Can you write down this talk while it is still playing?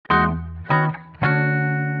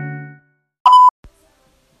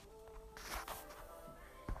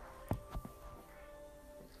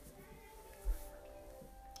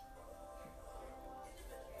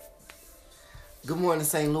Good morning,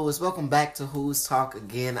 St. Louis. Welcome back to Who's Talk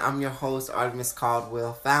again. I'm your host, Artemis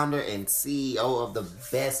Caldwell, founder and CEO of the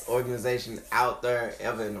best organization out there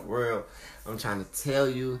ever in the world. I'm trying to tell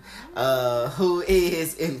you who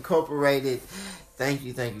is Incorporated. Thank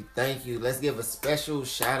you. Let's give a special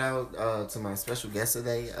shout out to my special guest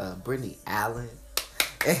today, Brittany Allen.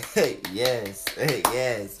 Yes.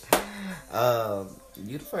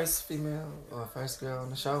 You the first female or first girl on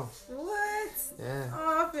the show. What? Yeah.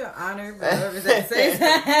 Oh, I feel honored, but nervous at the same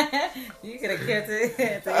time. You could have kept it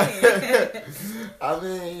at the end. I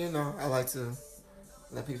mean, I like to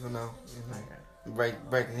let people know.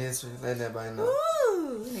 Breaking history, letting everybody know.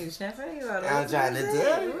 Ooh, you need champagne about it. I'm trying to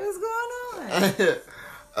tell you. What's going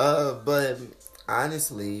on? But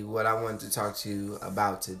honestly, what I wanted to talk to you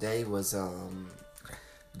about today was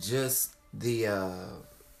just the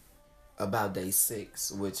about day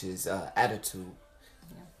 6, which is attitude.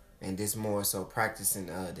 Yeah. And this more so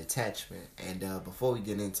practicing detachment. And before we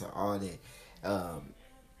get into all that,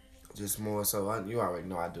 just more so, you already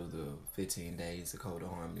know I do the 15 days of Code of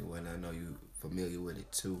Harmony, when I know you familiar with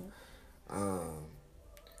it too. For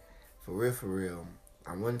real,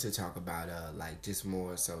 I wanted to talk about like just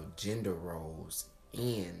more so gender roles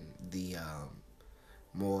in the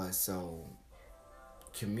more so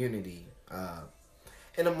community.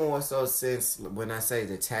 In a more so sense, when I say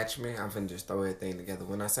detachment, I'm finna just throw everything together.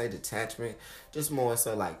 When I say detachment, just more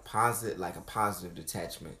so like positive, like a positive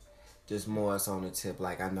detachment. Just more so on the tip,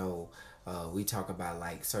 like I know we talk about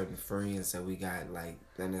like certain friends that we got, like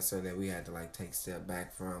not necessarily that we had to like take a step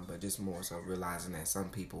back from, but just more so realizing that some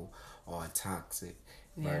people are toxic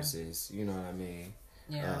versus, you know what I mean?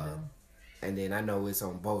 Yeah. And then I know it's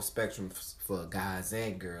on both spectrums for guys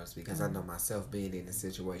and girls, because I know myself being in a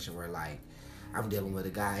situation where like I'm dealing with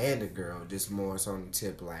a guy and a girl, just more so on the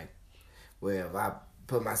tip, like, well, if I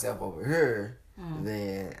put myself over her,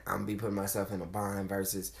 then I'm be putting myself in a bind,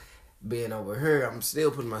 versus being over her, I'm still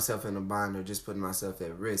putting myself in a bind or just putting myself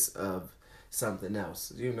at risk of something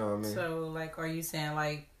else. You know what I mean? So, like, are you saying,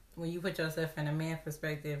 like, when you put yourself in a man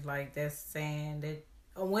perspective, like, that's saying that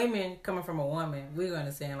a woman coming from a woman, we're going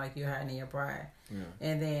to say, like, you're hiding your pride. Yeah.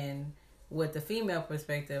 And then with the female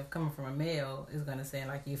perspective, coming from a male, is going to say,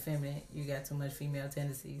 like, you're feminine, you got too much female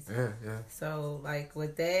tendencies. Yeah. So, like,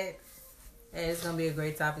 with that, it's going to be a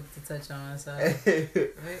great topic to touch on. So,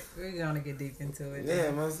 we're going to get deep into it.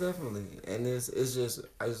 Yeah, most definitely. And it's just,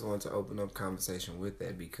 I just want to open up conversation with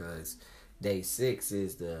that, because day 6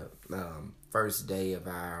 is the first day of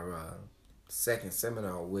our second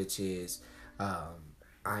seminar, which is I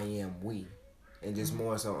Am We. And just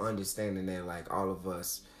more so understanding that, like, all of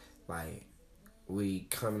us, like, we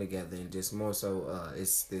come together, and just more so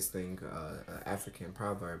it's this thing, African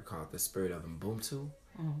proverb called the spirit of Ubuntu.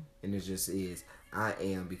 And it just is, I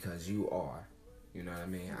am because you are. You know what I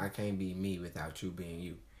mean? I can't be me without you being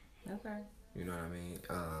you. Okay. You know what I mean?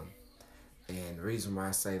 And the reason why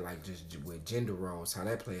I say, like, just with gender roles, how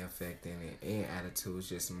that play effect in it, and attitudes,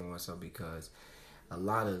 just more so because a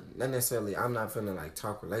lot of, not necessarily, I'm not finna like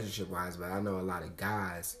talk relationship wise, but I know a lot of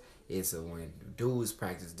guys, it's when dudes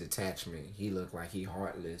practice detachment, he look like he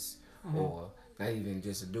heartless, or not even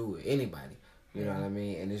just a dude, anybody. You know what I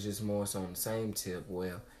mean? And it's just more so on the same tip.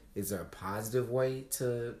 Well, is there a positive way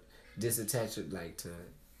to detach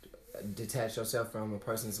yourself from a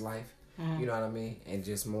person's life? You know what I mean? And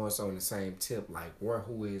just more so on the same tip, like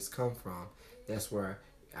who is come from. That's where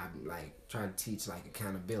I'm like trying to teach like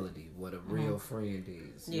accountability, what a real friend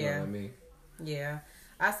is. You know what I mean? Yeah,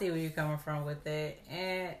 I see where you're coming from with that.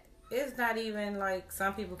 And it's not even like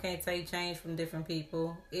some people can't take change from different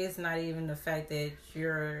people. It's not even the fact that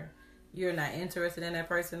you're not interested in that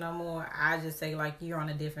person no more. I just say, like, you're on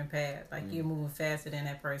a different path. Like, you're moving faster than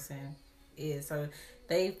that person is. So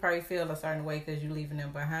they probably feel a certain way because you're leaving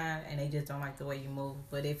them behind, and they just don't like the way you move.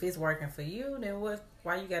 But if it's working for you, then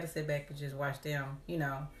why you got to sit back and just watch them,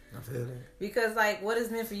 I feel that. Because, like, what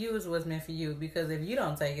is meant for you is what's meant for you. Because if you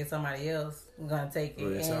don't take it, somebody else is going to take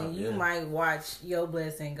it. And you might watch your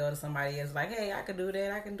blessing go to somebody else. Like, hey, I can do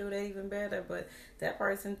that. I can do that even better. But that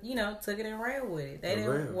person, took it and ran with it. They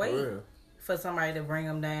didn't wait for somebody to bring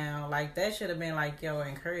them down. Like, that should have been, like, your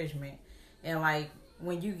encouragement. And, like,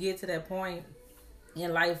 when you get to that point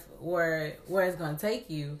in life where it's going to take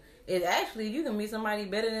you, it actually, you can meet somebody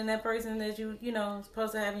better than that person that you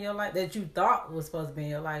supposed to have in your life, that you thought was supposed to be in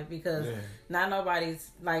your life, because not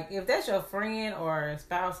nobody's, like, if that's your friend or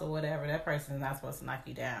spouse or whatever, that person is not supposed to knock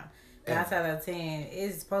you down. 9 out of 10,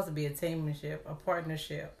 it's supposed to be a teammanship, a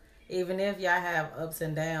partnership. Even if y'all have ups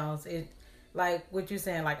and downs, it, like what you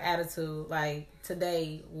saying, like attitude, like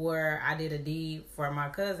today where I did a deed for my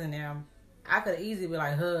cousin, I could easily be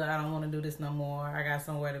like, I don't want to do this no more. I got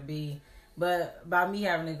somewhere to be. But by me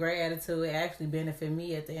having a great attitude, it actually benefit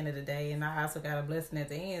me at the end of the day, and I also got a blessing at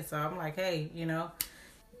the end. So I'm like, hey,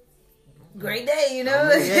 great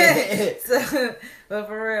day, So, but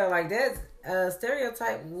for real, like that's a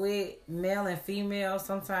stereotype with male and female.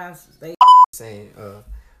 Sometimes they saying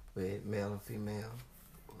with male and female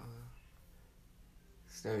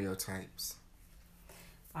stereotypes.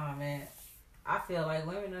 Oh man, I feel like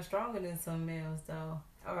women are stronger than some males though.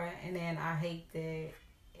 All right, and then I hate that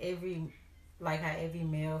how every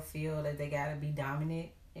male feel that they gotta be dominant,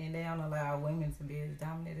 and they don't allow women to be as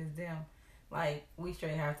dominant as them. Like we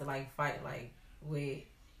straight have to like fight like with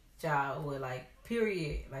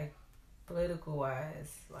period, like political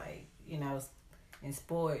wise, like in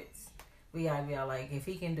sports we gotta be all like, if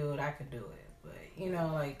he can do it, I can do it. But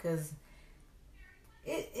like, cause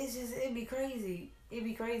it'd be crazy. It'd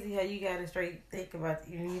be crazy how you gotta straight think about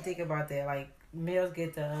when you think about that. Like males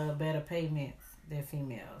get the better payments than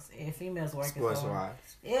females, and females work sports wise.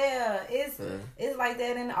 Yeah, it's like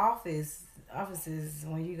that in the offices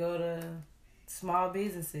when you go to small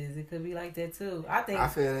businesses. It could be like that too. I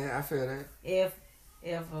feel that.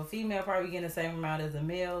 If a female probably getting the same amount as a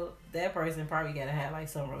male, that person probably gotta have like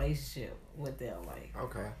some relationship with them, like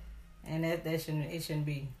okay. And that shouldn't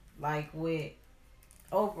be like with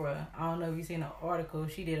Oprah. I don't know if you seen an article.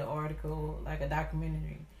 She did an article, like a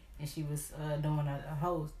documentary, and she was doing a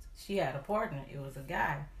host. She had a partner. It was a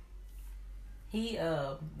guy. He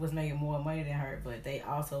was making more money than her, but they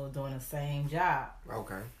also was doing the same job.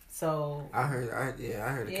 Okay. So I heard the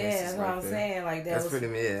cases. Yeah, that's what I'm saying. Like that's pretty.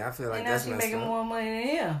 Yeah, I feel like that's she making more money than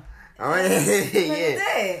him. Oh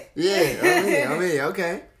yeah, yeah. I mean,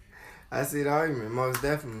 okay. I see the argument, most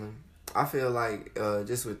definitely. I feel like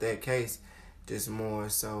just with that case, just more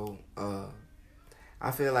so.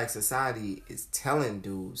 I feel like society is telling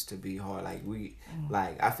dudes to be hard. Like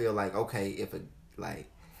like I feel like okay,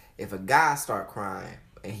 if a guy start crying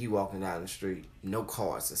and he walking down the street, no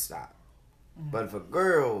cars to stop. But if a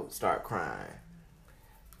girl start crying,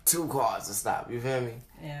 2 cars to stop. You feel me?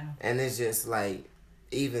 Yeah. And it's just like,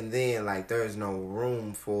 even then, like there's no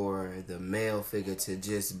room for the male figure to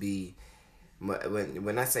just be.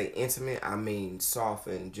 When I say intimate, I mean soft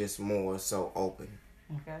and just more so open.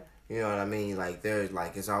 Okay. You know what I mean? Like there's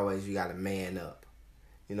like it's always you gotta man up.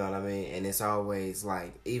 You know what I mean? And it's always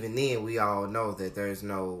like, even then we all know that there's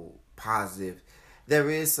no positive. There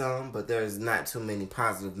is some, but there's not too many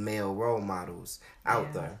positive male role models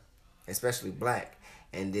out there, especially black.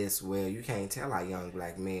 And this where you can't tell our young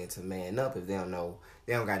black men to man up if they don't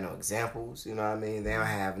got no examples. You know what I mean? They don't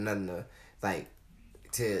have nothing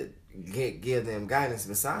to give them guidance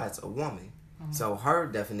besides a woman. Mm-hmm. So her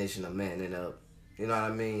definition of manning up, you know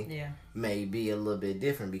what I mean? Yeah. May be a little bit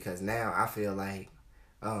different, because now I feel like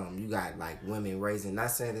you got like women raising,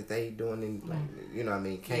 not saying that they doing it, like, you know what I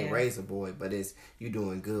mean, can't raise a boy, but it's you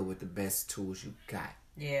doing good with the best tools you got.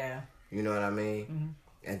 Yeah. You know what I mean?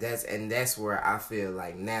 Mm-hmm. And that's where I feel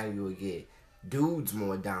like now you will get dudes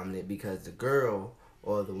more dominant, because the girl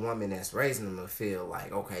or the woman that's raising them will feel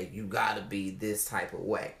like, okay, you gotta be this type of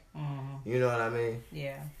way. Mm-hmm. You know what I mean?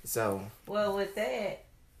 Yeah. So. Well, with that,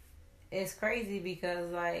 it's crazy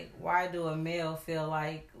because like, why do a male feel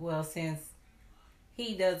like, well, since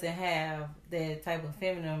he doesn't have that type of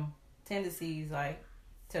feminine tendencies, like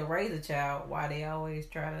to raise a child, why they always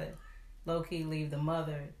try to low key leave the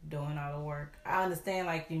mother doing all the work? I understand,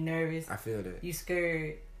 like, you're nervous. I feel that. You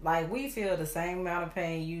scared. Like, we feel the same amount of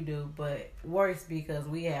pain you do, but worse because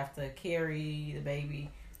we have to carry the baby.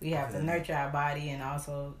 We have to nurture our body and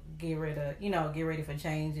also get ready for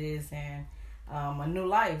changes and a new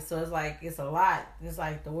life. So it's like, it's a lot. It's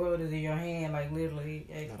like the world is in your hand, like literally.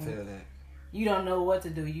 I feel that. You don't know what to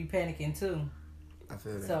do. You panicking too. I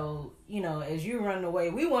feel that. So, as you run away,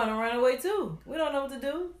 we want to run away too. We don't know what to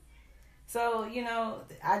do. So,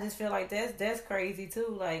 I just feel like that's crazy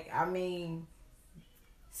too. Like, I mean,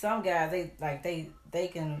 some guys, they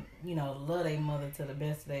can, love their mother to the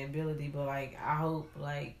best of their ability, but like, I hope,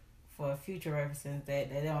 like, for future references that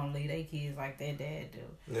they don't leave their kids like their dad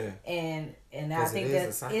do. Yeah. And I think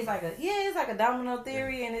it's like a domino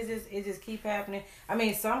theory, and it just keep happening. I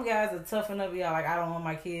mean, some guys are tough enough to be like, I don't want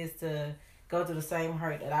my kids to go through the same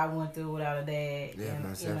hurt that I went through without a dad. Yeah,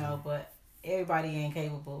 and, but everybody ain't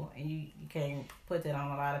capable, and you can't put that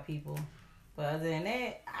on a lot of people. But other than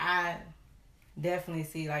that, I definitely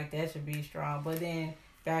see like that should be strong. But then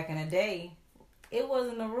back in the day, it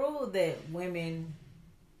wasn't a rule that women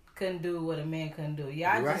couldn't do what a man couldn't do.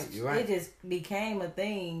 You're right. It just became a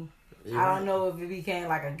thing. I don't know if it became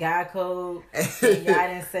like a guy code and y'all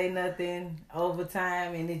didn't say nothing over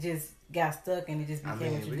time, and it just got stuck, and it just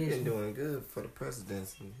became a tradition. We've been doing good for the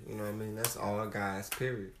presidency. You know what I mean? That's all guys,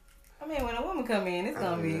 period. I mean, when a woman come in, it's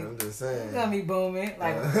gonna be. I'm just saying. It's gonna be booming.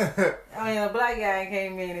 Like, I mean, a black guy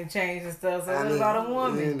came in and changed and stuff. So what about a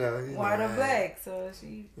woman? You know, white or black? So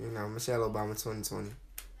she. You know, Michelle Obama 2020.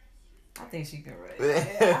 I think she can write.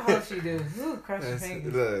 Yeah, I hope she do. Ooh, crush your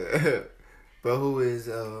fingers. But who is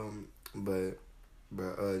but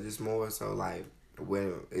just more so like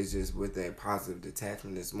when it's just with that positive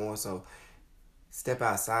detachment, it's more so step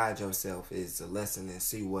outside yourself is a lesson and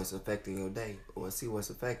see what's affecting your day or see what's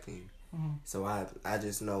affecting you. Mm-hmm. So I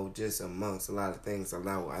just know just amongst a lot of things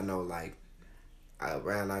I know like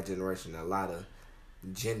around our generation a lot of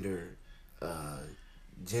gender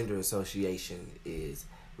association is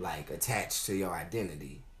like attached to your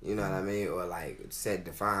identity. You know what I mean? Or like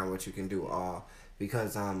define what you can do. Or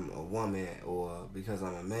because I'm a woman or because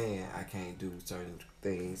I'm a man, I can't do certain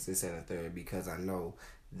things, this and the third, because I know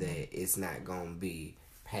that it's not gonna be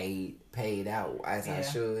paid out as I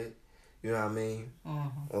should. You know what I mean?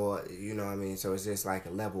 Mm-hmm. Or you know what I mean? So it's just like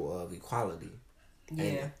a level of equality.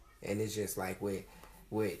 Yeah. And it's just like with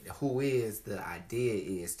who is the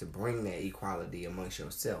idea is to bring that equality amongst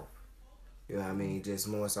yourself. You know what I mean? Just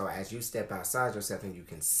more so as you step outside yourself and you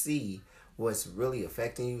can see what's really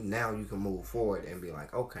affecting you, now you can move forward and be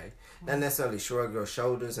like, okay. Not necessarily shrug your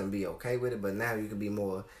shoulders and be okay with it, but now you can be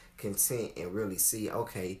more content and really see,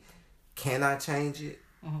 okay, can I change it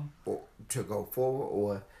or to go forward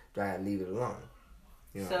or do I leave it alone?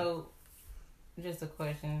 You know? So, just a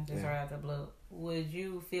question, just right out the blue. Would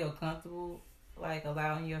you feel comfortable, like,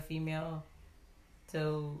 allowing your female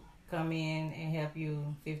to come in and help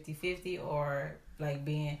you 50-50 or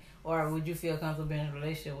would you feel comfortable being in a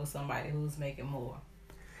relationship with somebody who's making more?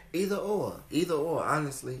 Either or,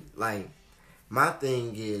 honestly. Like, my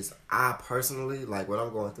thing is, I personally, like what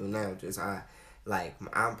I'm going through now,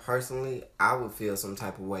 I would feel some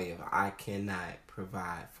type of way if I cannot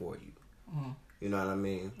provide for you. Mm-hmm. You know what I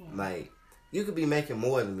mean? Mm-hmm. Like, you could be making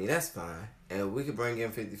more than me, that's fine. And we could bring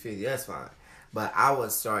in 50-50, that's fine. But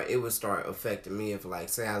it would start affecting me if, like,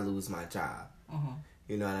 say I lose my job. Mm-hmm.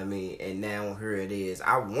 You know what I mean? And now here it is.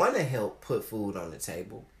 I want to help put food on the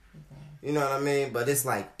table. Mm-hmm. You know what I mean? But it's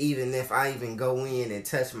like, even if I even go in and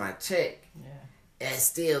touch my check, it's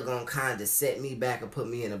still going to kind of set me back and put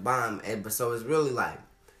me in a bind. So it's really like,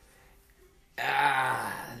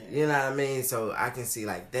 you know what I mean? So I can see,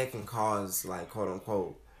 like, that can cause, like, quote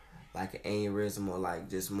unquote, like an aneurysm or like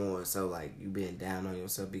just more so like you being down on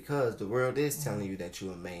yourself because the world is telling you that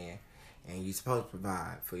you're a man and you're supposed to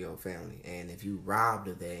provide for your family, and if you robbed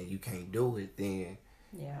of that and you can't do it, then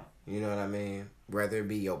you know what I mean, whether it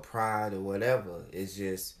be your pride or whatever. It's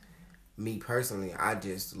just me personally, I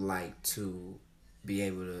just like to be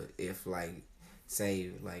able to, if like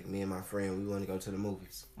say like me and my friend we want to go to the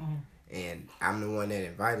movies and I'm the one that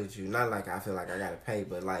invited you, not like I feel like I gotta pay,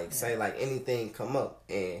 but like say like anything come up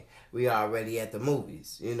and we already at the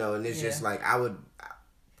movies, you know, and it's just like I would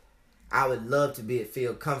love to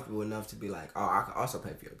feel comfortable enough to be like, oh, I can also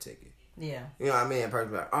pay for your ticket. Yeah. You know what I mean? And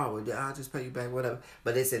person be like, oh, well, I'll just pay you back, whatever.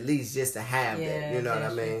 But it's at least just to have that, you know what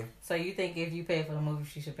I mean? So you think if you pay for the movie,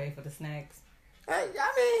 she should pay for the snacks? I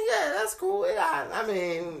mean, yeah, that's cool. I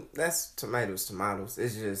mean, that's tomatoes.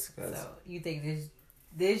 It's just cause... So you think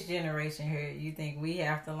this generation here, you think we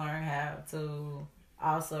have to learn how to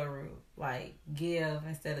also like give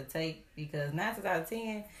instead of take? Because 9 out of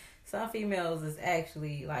 10, some females is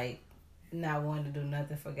actually like not wanting to do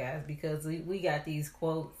nothing for guys because we got these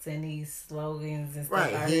quotes and these slogans and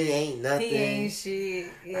stuff. Right, he ain't nothing. He ain't shit.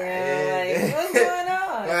 Yeah, like, what's going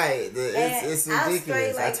on? Right, it's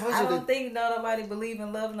ridiculous. I don't think nobody believe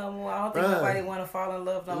in love no more. I don't think nobody want to fall in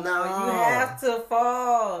love no more. You have to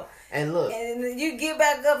fall. And look, and you get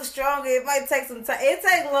back up stronger. It might take some time. It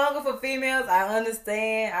takes longer for females. I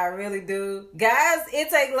understand. I really do. Guys, it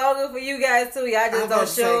takes longer for you guys too. Y'all just don't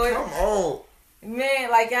show it. Come on. Man,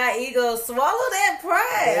 like y'all ego, swallow that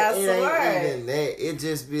pride. I swear. Ain't even that. It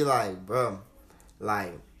just be like, bro,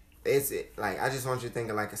 like like I just want you to think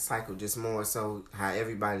of like a cycle, just more so how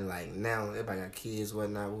everybody like now everybody got kids,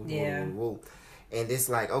 whatnot, woo. And it's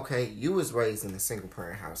like, okay, you was raised in a single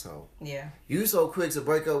parent household. Yeah. You so quick to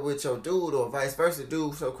break up with your dude or vice versa,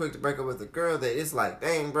 dude so quick to break up with a girl that it's like,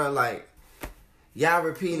 dang, bro, like y'all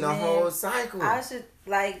repeating the whole cycle. I should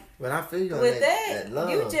like. But I feel you on with that love.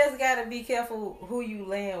 You just gotta be careful who you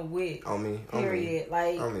land with. On me. Period.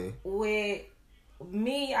 Like with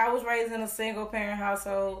me, I was raised in a single parent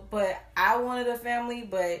household, but I wanted a family,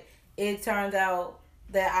 but it turned out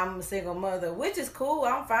that I'm a single mother, which is cool.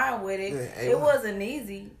 I'm fine with it. Yeah, it wasn't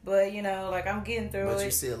easy, but you know, like I'm getting through it. But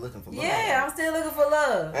you still looking for love. Yeah, I'm still looking for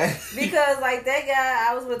love. Because like that guy,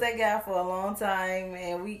 I was with that guy for a long time,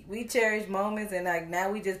 and we cherish moments, and like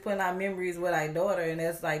now we just putting our memories with our daughter, and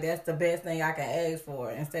that's the best thing I can ask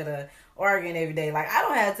for, instead of arguing every day. Like, I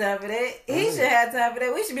don't have time for that. He should have time for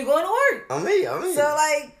that. We should be going to work. On me. So,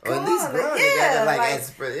 like, come on. Like,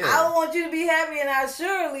 I want you to be happy, and I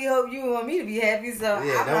surely hope you want me to be happy. So,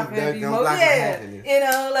 I'm not going to be moping. Yeah, you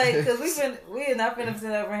know, like, because we're not going to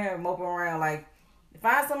sit up here moping around. Like,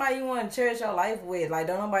 find somebody you want to cherish your life with. Like,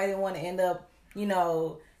 don't nobody want to end up, you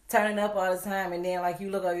know, turning up all the time, and then, like,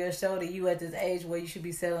 you look over your shoulder, you at this age where you should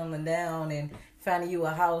be settling down and finding you a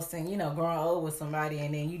house and, you know, growing old with somebody,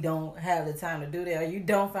 and then you don't have the time to do that, or you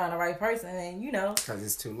don't find the right person, and, you know. Because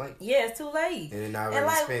it's too late. Yeah, it's too late. And then already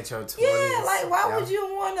like, spent your 20s. Yeah, like, why would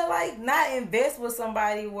you want to, like, not invest with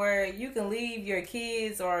somebody where you can leave your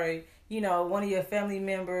kids or, you know, one of your family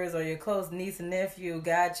members or your close niece and nephew,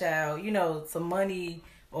 godchild, you know, some money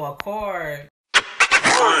or a car.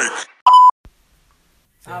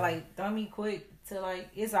 I like, don't be quick to, like,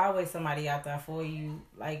 it's always somebody out there for you.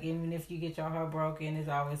 Like, even if you get your heart broken, there's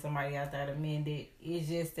always somebody out there to mend it. It's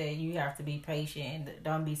just that you have to be patient and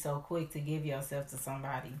don't be so quick to give yourself to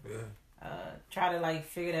somebody. Yeah. Try to, like,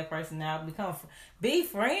 figure that person out. Be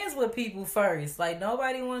friends with people first. Like,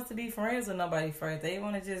 nobody wants to be friends with nobody first. They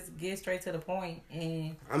want to just get straight to the point.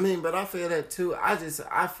 And I mean, but I feel that too.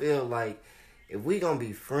 I feel like if we gonna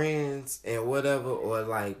be friends and whatever, or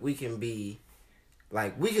like we can be,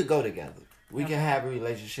 like, we could go together. We can have a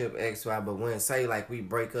relationship X, Y, but when, say, like, we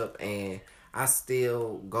break up and I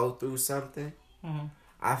still go through something,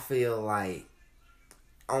 I feel like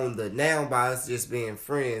on the now, by us just being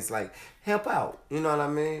friends, like, help out. You know what I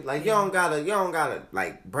mean? Like, you don't gotta,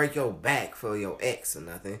 like, break your back for your ex or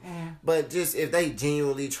nothing. But just if they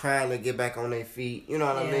genuinely trying to get back on their feet, you know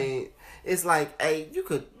what I mean? It's like, hey, you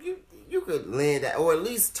could lend that, or at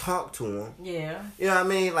least talk to them. Yeah. You know what I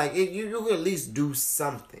mean? Like, you could at least do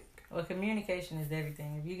something. Well, communication is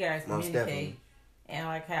everything. If you guys communicate and,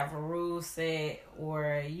 like, have a rule set,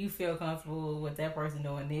 or you feel comfortable with that person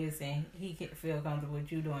doing this and he can feel comfortable with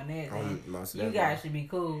you doing that, then you guys should be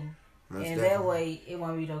cool. That way, it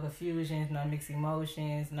won't be no confusions, no mixed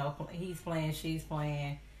emotions, no he's playing, she's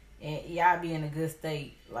playing, and y'all be in a good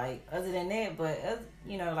state. Like, other than that, but,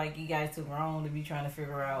 you know, like, you guys too grown to be trying to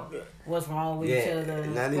figure out what's wrong with each other,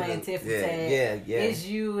 playing tit for tat. It's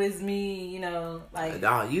you, it's me, you know, like.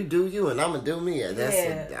 No, you do you and I'm going to do me.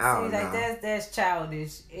 That's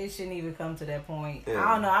childish. It shouldn't even come to that point. Yeah.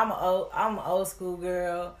 I don't know. I'm an old school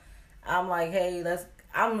girl. I'm like, hey,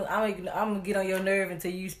 I'm gonna get on your nerve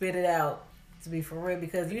until you spit it out. To be for real,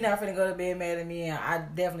 because you're not finna go to bed mad at me, and I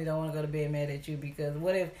definitely don't want to go to bed mad at you, because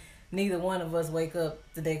what if neither one of us wake up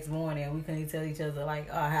the next morning and we couldn't tell each other, like,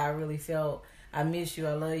 oh, how I really felt. I miss you.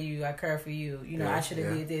 I love you. I care for you. You know, I should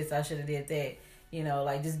have did this. I should have did that. You know,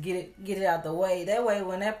 like, just get it out the way. That way,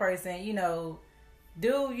 when that person, you know, I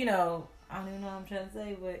don't even know what I'm trying to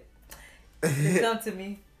say, but just come to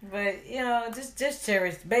me. But, you know, just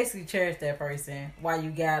cherish that person while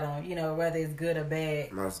you got them, you know, whether it's good or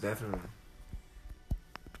bad. Most definitely.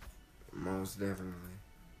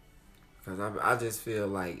 Because I just feel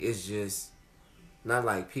like it's just not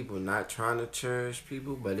like people not trying to cherish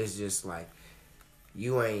people, but it's just like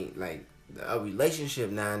you ain't, like, a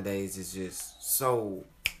relationship nowadays is just so,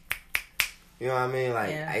 you know what I mean?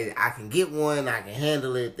 Like, I can get one, I can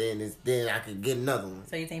handle it, then I can get another one.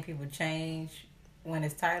 So you think people change when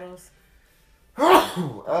it's titles?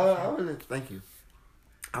 Thank you.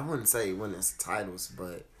 I wouldn't say when it's titles,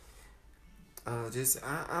 but I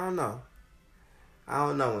don't know. I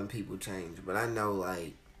don't know when people change, but I know,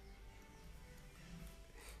 like,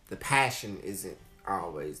 the passion isn't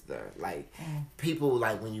always there. Like, people,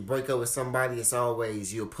 like, when you break up with somebody, it's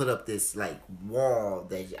always, you'll put up this, like, wall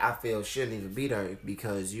that I feel shouldn't even be there,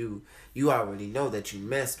 because you already know that you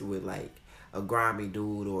messed with, like, a grimy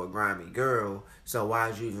dude or a grimy girl, so why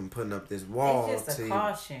is you even putting up this wall? It's just a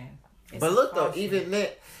caution. But look, though, even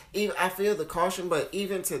I feel the caution, but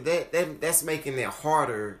even to that's making it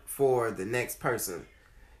harder for the next person.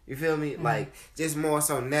 You feel me? Like, just more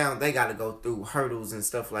so now they got to go through hurdles and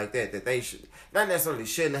stuff like that they should not necessarily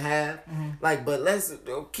shouldn't have. Like, but let's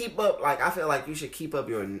keep up. Like, I feel like you should keep up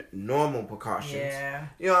your normal precautions. Yeah.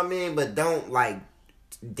 You know what I mean? But don't, like,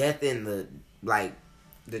 death in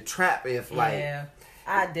the trap if, like. Yeah.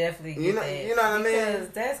 I definitely get that. You know what I mean? Because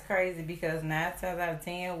that's crazy, because 9 times out of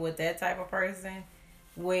 10 with that type of person,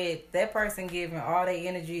 with that person giving all their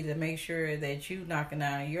energy to make sure that you knocking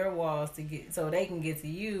down your walls to get so they can get to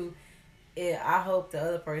you, I hope the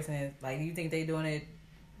other person is, like, you think they doing it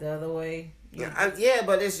the other way.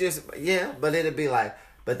 But it's just but it'll be like,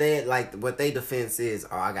 but they like what they defense is.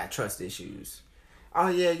 Oh, I got trust issues. Oh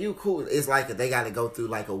yeah, you cool. It's like they got to go through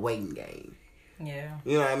like a waiting game. Yeah.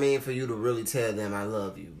 You know what I mean? For you to really tell them I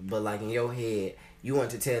love you. But like in your head, you want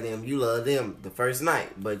to tell them you love them the first night.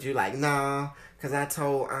 But you're like, nah, because I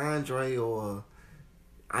told Andre or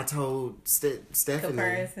I told Stephanie.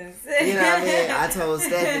 Comparisons. You know what I mean? I told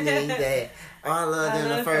Stephanie that I love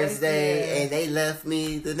them the first day and they left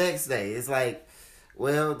me the next day. It's like,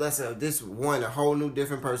 well, that's a whole new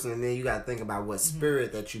different person. And then you got to think about what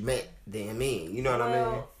spirit that you met them in. You know what I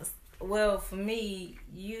mean? Well, for me,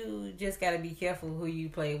 you just got to be careful who you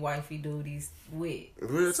play wifey duties with.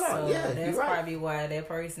 Real talk, so yeah. That's right. probably why that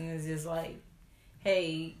person is just like,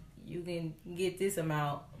 hey, you can get this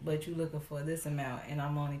amount, but you looking for this amount, and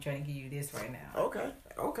I'm only trying to give you this right now. Okay.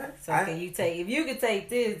 So can you take? If you could take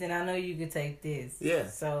this, then I know you could take this. Yeah.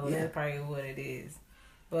 So that's probably what it is.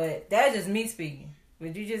 But that's just me speaking.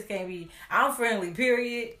 But you just can't be. I'm friendly,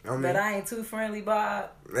 period. But I ain't too friendly, Bob.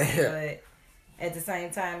 But at the same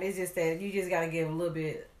time, it's just that you just gotta give a little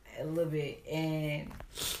bit, and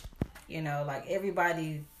like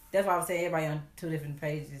everybody. That's why I was saying everybody on two different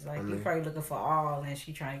pages. Like you're probably looking for all, and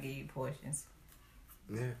she trying to give you portions.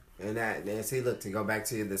 Yeah, and see, look, to go back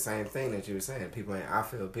to the same thing that you were saying, I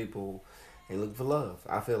feel people ain't looking for love.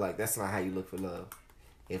 I feel like that's not how you look for love.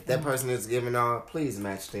 If that person is giving all, please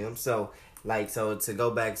match them. So to go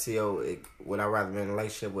back to would I rather be in a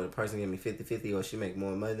relationship with a person give me 50-50 or she make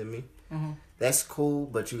more money than me? Mm-hmm. That's cool,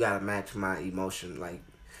 but you gotta match my emotion. Like,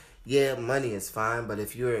 yeah, money is fine, but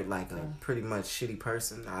if you're like a pretty much shitty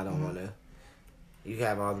person, I don't want to. You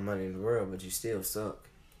have all the money in the world, but you still suck,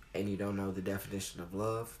 and you don't know the definition of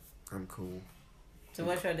love. I'm cool. So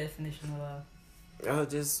what's your definition of love?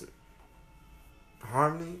 Just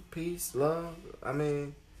harmony, peace, love. I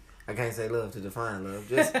mean, I can't say love to define love.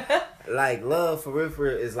 Just like love for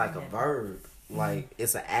real is like a verb. Like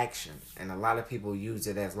it's an action, and a lot of people use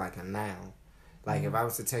it as like a noun. Like if I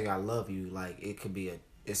was to tell you I love you, like it could be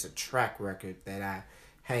it's a track record that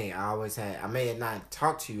I always had. I may have not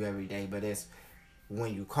talked to you every day, but it's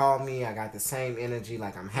when you call me, I got the same energy.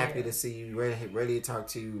 Like I'm happy to see you, ready to talk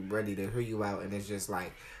to you, ready to hear you out, and it's just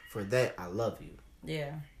like for that I love you.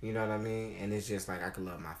 Yeah. You know what I mean? And it's just like I could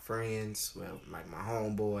love my friends, like my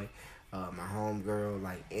homeboy, my homegirl,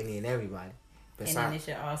 like any and everybody. And then it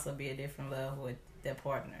should also be a different love with their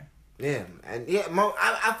partner. Yeah, and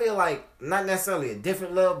I feel like not necessarily a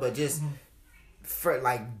different love, but just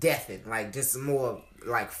like deathing, like just more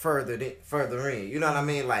like further in. You know what I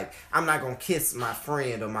mean? Like I'm not gonna kiss my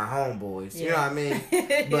friend or my homeboys. You know what I mean?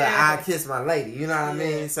 But I kiss my lady. You know what I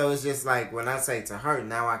mean? So it's just like when I say to her,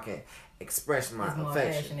 now I can express my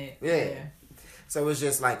affection. Yeah. So it's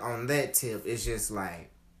just like on that tip, it's just like.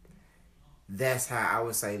 That's how I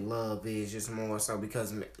would say love is, just more so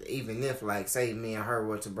because even if like say me and her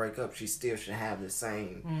were to break up, she still should have the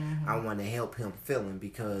same I want to help him feeling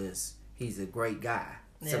because he's a great guy.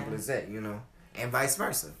 Simple as that, and vice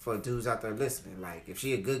versa for dudes out there listening. Like if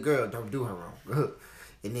she a good girl, don't do her wrong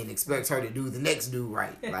and then expect her to do the next dude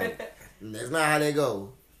right. Like that's not how they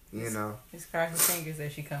go, It's crossing fingers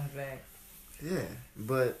that she comes back. Yeah,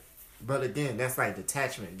 but again, that's like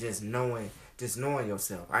detachment, just knowing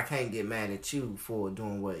yourself. I can't get mad at you for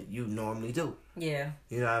doing what you normally do. Yeah.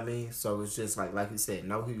 You know what I mean? So it's just like you said,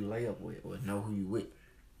 know who you lay up with or know who you with.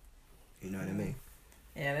 You know what I mean?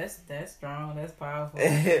 Yeah, that's strong. That's powerful.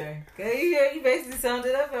 Okay. You basically summed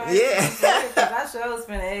it up. Right? Yeah. Because I sure was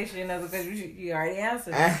finna ask you another because you already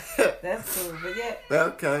answered it. That's cool. But yeah.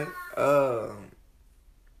 Okay.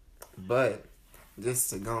 But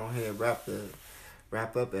just to go ahead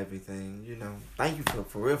wrap up everything, thank you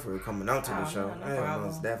for real coming on to the show. No problem.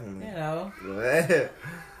 Most definitely.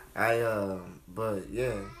 But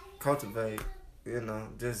yeah, cultivate,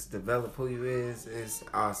 just develop who you is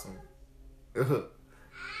awesome.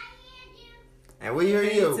 And we hear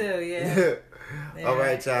you. Too, yeah. All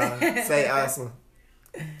right, y'all. Say awesome.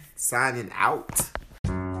 Signing out.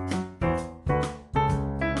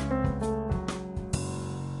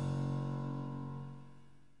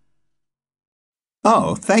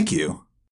 Oh, thank you.